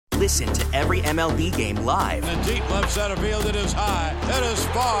Listen to every MLB game live. In the deep left center field, it is high, it is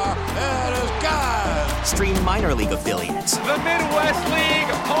far, it is gone. Stream minor league affiliates. The Midwest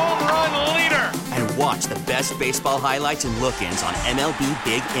League home run leader. And watch the best baseball highlights and look-ins on MLB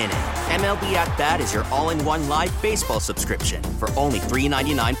Big Inning. MLB At Bat is your all-in-one live baseball subscription for only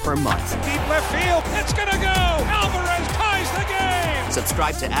 $3.99 per month. Deep left field, it's gonna go. Alvarez ties the game.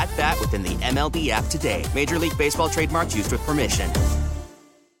 Subscribe to At Bat within the MLB app today. Major League Baseball trademarks used with permission.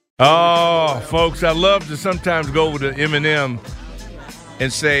 Oh, folks, I love to sometimes go over to Eminem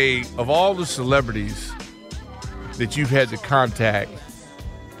and say, of all the celebrities that you've had to contact,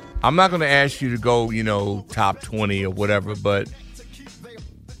 I'm not going to ask you to go, top 20 or whatever, but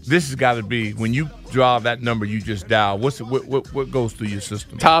this has got to be, when you draw that number you just dialed, what goes through your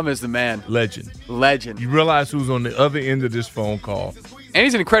system? Tom is the man. Legend. Legend. You realize who's on the other end of this phone call. And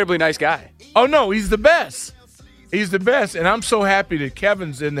he's an incredibly nice guy. Oh, no, he's the best. He's the best, and I'm so happy that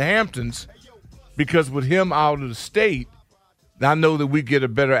Kevin's in the Hamptons because with him out of the state, I know that we get a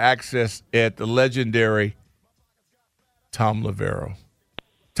better access at the legendary Tom Loverro.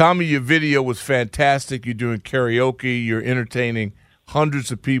 Tommy, your video was fantastic. You're doing karaoke. You're entertaining hundreds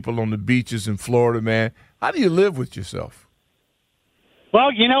of people on the beaches in Florida, man. How do you live with yourself?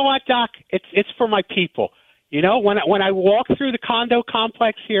 Well, you know what, Doc? It's for my people. When I walk through the condo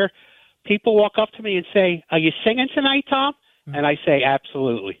complex here, people walk up to me and say, "Are you singing tonight, Tom?" And I say,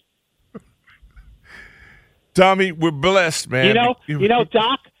 "Absolutely." Tommy, we're blessed, man. Doc,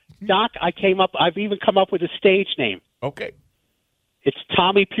 I've even come up with a stage name. Okay. It's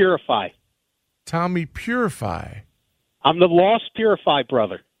Tommy Purify. Tommy Purify. I'm the Lost Purify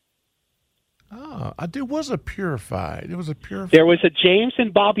brother. Oh, there was a Purify. There was There was a James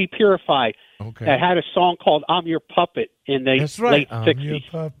and Bobby Purify that had a song called "I'm Your Puppet" in the late 60s. Your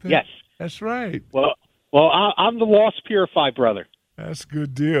puppet. Yes. That's right. Well, I'm the Lost Purify brother. That's a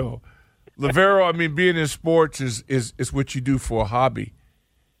good deal. Loverro, being in sports is what you do for a hobby.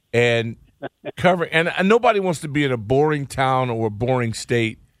 And and nobody wants to be in a boring town or a boring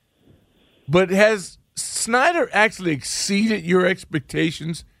state. But has Snyder actually exceeded your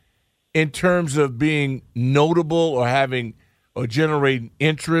expectations in terms of being notable or generating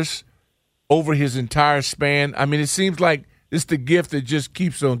interest over his entire span? It seems like it's the gift that just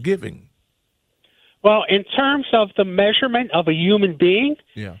keeps on giving. Well, in terms of the measurement of a human being,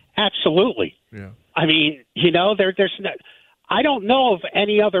 absolutely. Yeah. There's no, I don't know of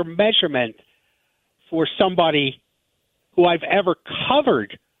any other measurement for somebody who I've ever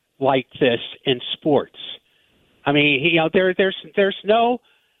covered like this in sports.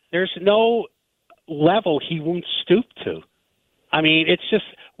 There's no level he won't stoop to. It's just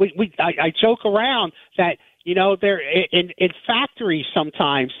I joke around that there in factories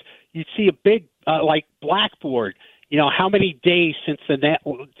sometimes you'd see a big like blackboard. How many days since the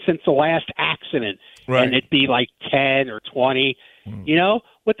last accident, right. And it'd be like 10 or 20.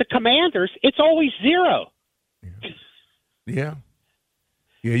 With the Commanders, it's always 0. Yeah.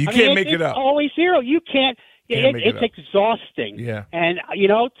 Yeah, you can't make it up. It's always 0. You can't. It's exhausting. Yeah. And,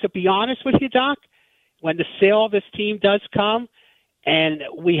 to be honest with you, Doc, when the sale of this team does come and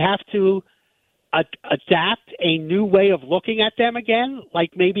we have to adapt a new way of looking at them again,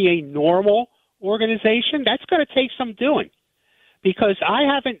 like maybe a normal organization, that's going to take some doing because I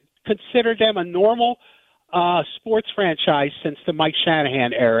haven't considered them a normal sports franchise since the Mike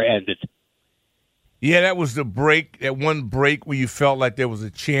Shanahan era ended. Yeah, that was that one break where you felt like there was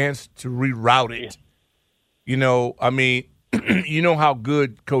a chance to reroute it. Yeah. You know how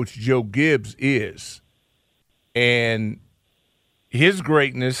good Coach Joe Gibbs is. And his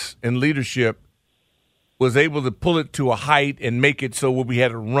greatness and leadership was able to pull it to a height and make it so we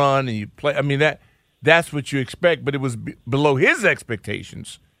had a run and you play. That's what you expect, but it was below his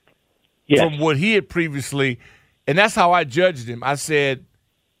expectations from what he had previously. And that's how I judged him. I said,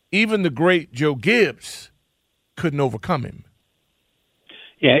 even the great Joe Gibbs couldn't overcome him.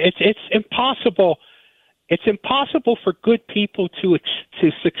 Yeah, it's impossible. It's impossible for good people to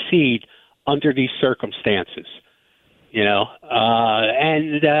succeed under these circumstances,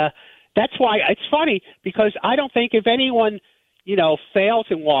 and that's why it's funny because I don't think if anyone, fails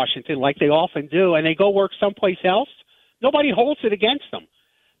in Washington like they often do and they go work someplace else, nobody holds it against them.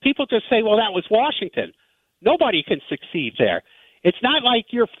 People just say, well, that was Washington. Nobody can succeed there. It's not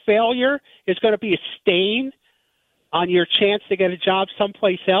like your failure is going to be a stain on your chance to get a job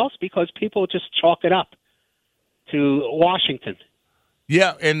someplace else because people just chalk it up to Washington.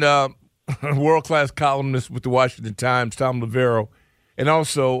 Yeah, and world-class columnist with the Washington Times, Tom Loverro. And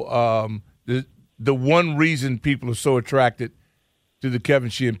also the one reason people are so attracted to the Kevin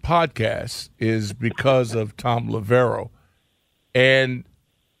Sheehan podcast is because of Tom Loverro. And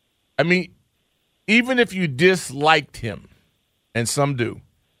I mean, even if you disliked him, and some do,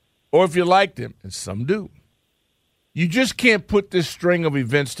 or if you liked him, and some do, you just can't put this string of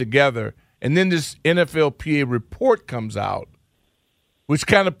events together, and then this NFLPA report comes out, which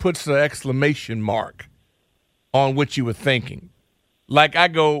kind of puts the exclamation mark on what you were thinking. Like I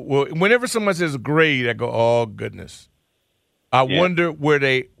go, well, whenever someone says grade, I go, oh, goodness. I wonder where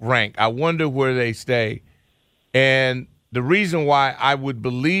they rank. I wonder where they stay. And the reason why I would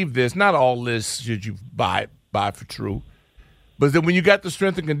believe this, not all this should you buy for true, but that when you got the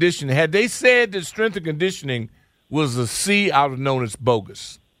strength and conditioning, had they said that strength and conditioning was a C, I would have known it's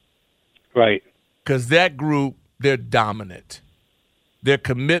bogus. Right. Because that group, they're dominant. Their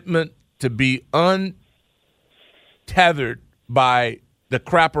commitment to be untethered by the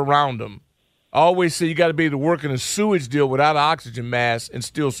crap around them. I always say you got to be able to work in a sewage deal without an oxygen mask and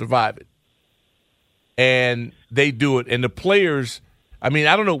still survive it. And they do it. And the players, I mean,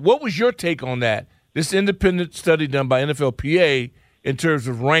 I don't know. What was your take on that? This independent study done by NFLPA in terms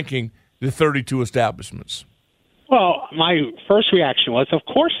of ranking the 32 establishments. Well, my first reaction was, of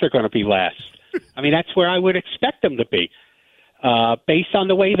course they're going to be last. I mean, that's where I would expect them to be, based on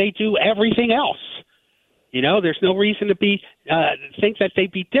the way they do everything else. You know, there's no reason to think that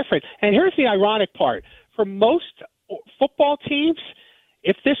they'd be different. And here's the ironic part. For most football teams,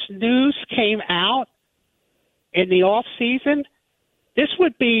 if this news came out in the off season, this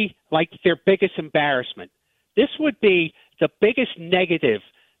would be like their biggest embarrassment. This would be the biggest negative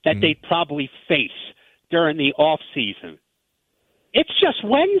that they'd probably face during the off season. It's just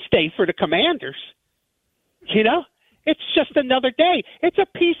Wednesday for the Commanders. You know, it's just another day. It's a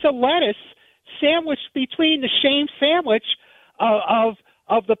piece of lettuce sandwiched between the shame sandwich of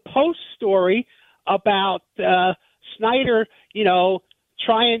the Post story about Snyder, you know,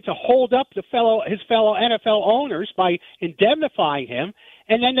 trying to hold up his fellow NFL owners by indemnifying him,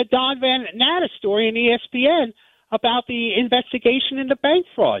 and then the Don Van Natta story in ESPN about the investigation into bank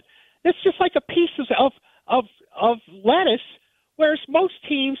fraud. It's just like a piece of lettuce, whereas most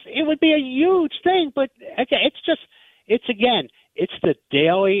teams it would be a huge thing. But again, it's the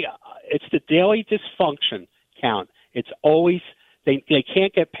daily dysfunction count. It's always they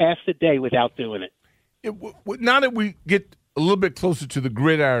can't get past the day without doing it. Now that we get a little bit closer to the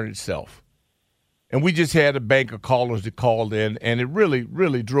gridiron itself, and we just had a bank of callers that called in, and it really,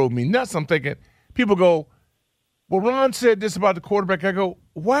 really drove me nuts. I'm thinking, people go, well, Ron said this about the quarterback. I go,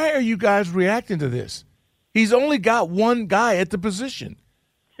 why are you guys reacting to this? He's only got one guy at the position.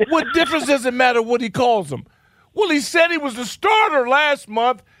 What difference does it matter what he calls him? Well, he said he was the starter last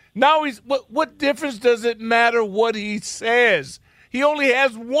month. Now he's what difference does it matter what he says? He only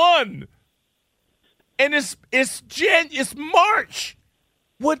has one. And it's March.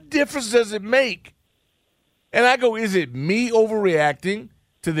 What difference does it make? And I go, is it me overreacting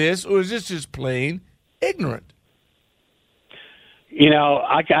to this, or is this just plain ignorant? You know,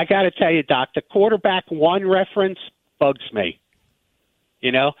 I got to tell you, Doc, the quarterback one reference bugs me.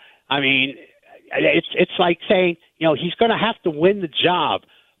 You know, I mean, it's like saying, you know, he's going to have to win the job,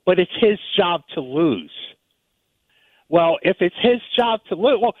 but it's his job to lose. Well, if it's his job to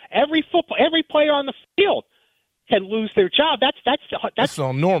lose, well, every player on the field can lose their job. That's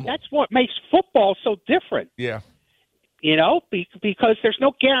so normal. That's what makes football so different. Yeah. You know, because there's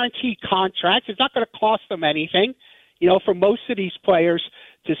no guaranteed contracts. It's not going to cost them anything. You know, for most of these players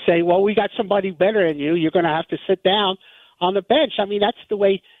to say, well, we got somebody better than you, you're going to have to sit down on the bench. I mean, that's the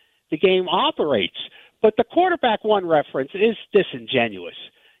way the game operates. But the quarterback one reference is disingenuous,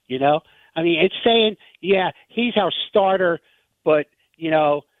 you know? I mean, it's saying, yeah, he's our starter, but, you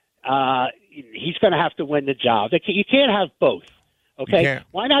know, he's going to have to win the job. You can't have both, okay?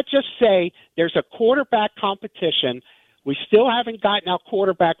 Why not just say there's a quarterback competition. We still haven't gotten our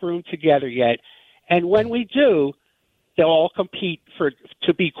quarterback room together yet. And when we do, they'll all compete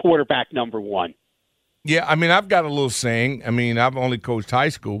to be quarterback number one. Yeah, I mean, I've got a little saying. I mean, I've only coached high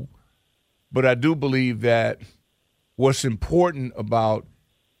school, but I do believe that what's important about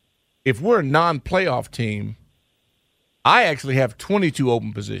if we're a non-playoff team, I actually have 22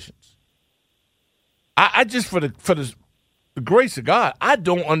 open positions. I just, for the grace of God, I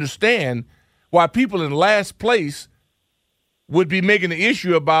don't understand why people in last place would be making an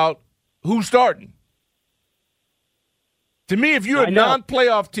issue about who's starting. To me, if you're a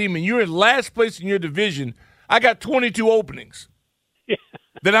non-playoff team and you're in last place in your division, I got 22 openings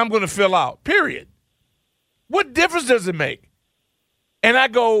that I'm going to fill out, period. What difference does it make? And I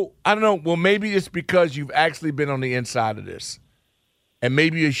go, I don't know, well, maybe it's because you've actually been on the inside of this, and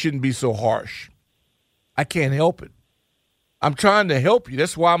maybe it shouldn't be so harsh. I can't help it. I'm trying to help you.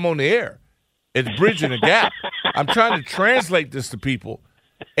 That's why I'm on the air. It's bridging a gap. I'm trying to translate this to people.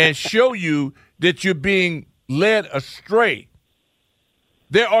 and show you that you're being led astray.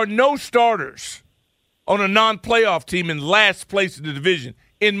 There are no starters on a non-playoff team in last place in the division,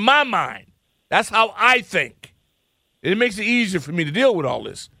 in my mind. That's how I think. It makes it easier for me to deal with all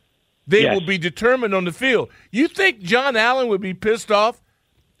this. They will be determined on the field. You think John Allen would be pissed off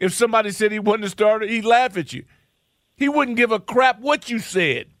if somebody said he wasn't a starter? He'd laugh at you. He wouldn't give a crap what you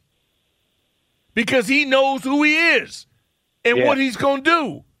said because he knows who he is and what he's going to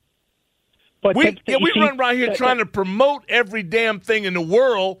do. But we run around here trying to promote every damn thing in the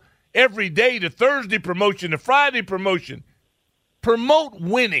world every day, the Thursday promotion, the Friday promotion. Promote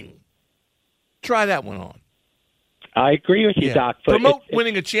winning. Try that one on. I agree with you, Doc. But promote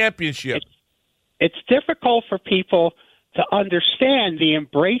winning a championship. It's difficult for people to understand the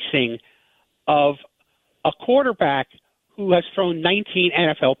embracing of a quarterback who has thrown 19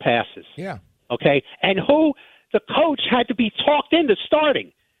 NFL passes. Yeah. Okay? And who the coach had to be talked into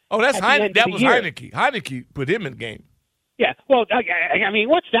starting. Oh, that's Heineke. That was year. Heineke. Heineke put him in the game. Yeah. Well, I mean,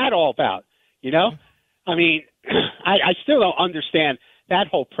 what's that all about? You know? I mean, I still don't understand that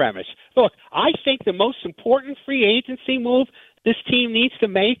whole premise. Look, I think the most important free agency move this team needs to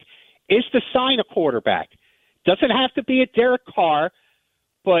make is to sign a quarterback. Doesn't have to be a Derek Carr,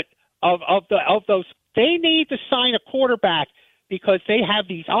 but of those, they need to sign a quarterback because they have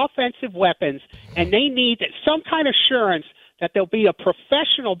these offensive weapons, and they need some kind of assurance that there'll be a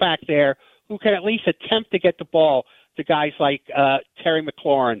professional back there who can at least attempt to get the ball to guys like Terry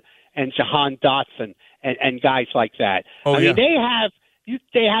McLaurin and Jahan Dotson and guys like that. Oh, I mean, they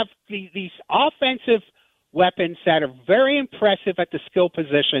have these offensive weapons that are very impressive at the skill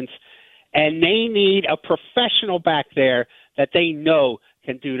positions, and they need a professional back there that they know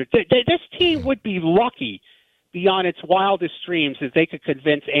can do it. This team would be lucky beyond its wildest dreams if they could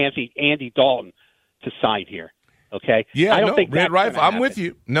convince Andy Dalton to sign here. Okay? Yeah, I don't think Red that's Rifle, happen. I'm with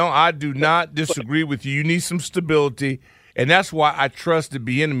you. No, I do not disagree with you. You need some stability, and that's why I trust the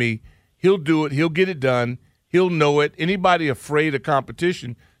Bieniemy. He'll do it. He'll get it done. He'll know it. Anybody afraid of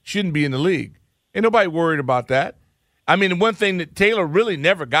competition shouldn't be in the league. Ain't nobody worried about that. I mean, the one thing that Taylor really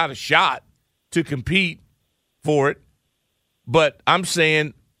never got a shot to compete for it, but I'm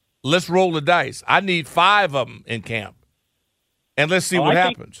saying let's roll the dice. I need 5 of them in camp, and let's see what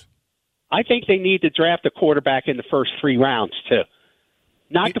happens. I think they need to draft a quarterback in the first 3 rounds, too.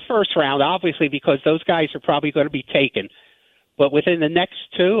 Not the first round, obviously, because those guys are probably going to be taken. But within the next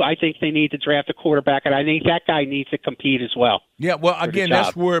 2, I think they need to draft a quarterback, and I think that guy needs to compete as well. Yeah, well, again,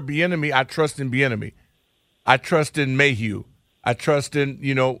 that's where Bieniemy, I trust in Bieniemy. I trust in Mayhew. I trust in,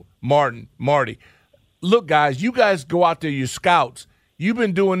 Marty. Look, guys, you guys go out there, you scouts. You've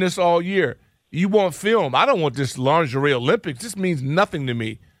been doing this all year. You want film. I don't want this lingerie Olympics. This means nothing to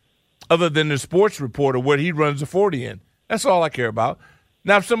me other than the sports reporter where he runs the 40 in. That's all I care about.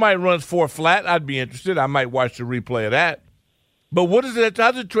 Now, if somebody runs 4 flat, I'd be interested. I might watch the replay of that. But what is it?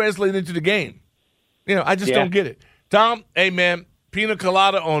 How does it translate into the game? I just don't get it. Tom, hey, man, pina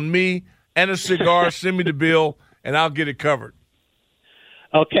colada on me and a cigar. Send me the bill, and I'll get it covered.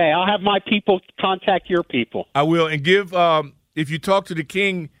 Okay, I'll have my people contact your people. I will. And give if you talk to the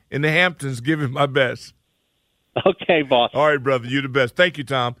king in the Hamptons, give him my best. Okay, boss. All right, brother. You're the best. Thank you,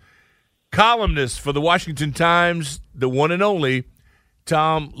 Tom. Columnist for the Washington Times, the one and only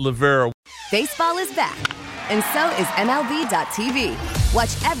Tom Loverro. Baseball is back, and so is MLB.tv.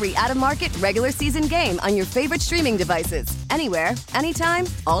 Watch every out-of-market regular season game on your favorite streaming devices, anywhere, anytime,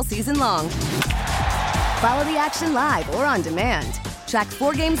 all season long. Follow the action live or on demand. Track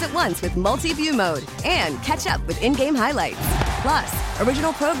 4 games at once with multi-view mode and catch up with in-game highlights. Plus,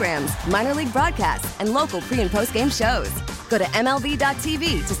 original programs, minor league broadcasts, and local pre- and post-game shows. Go to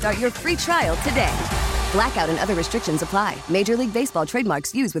MLB.tv to start your free trial today. Blackout and other restrictions apply. Major League Baseball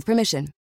trademarks used with permission.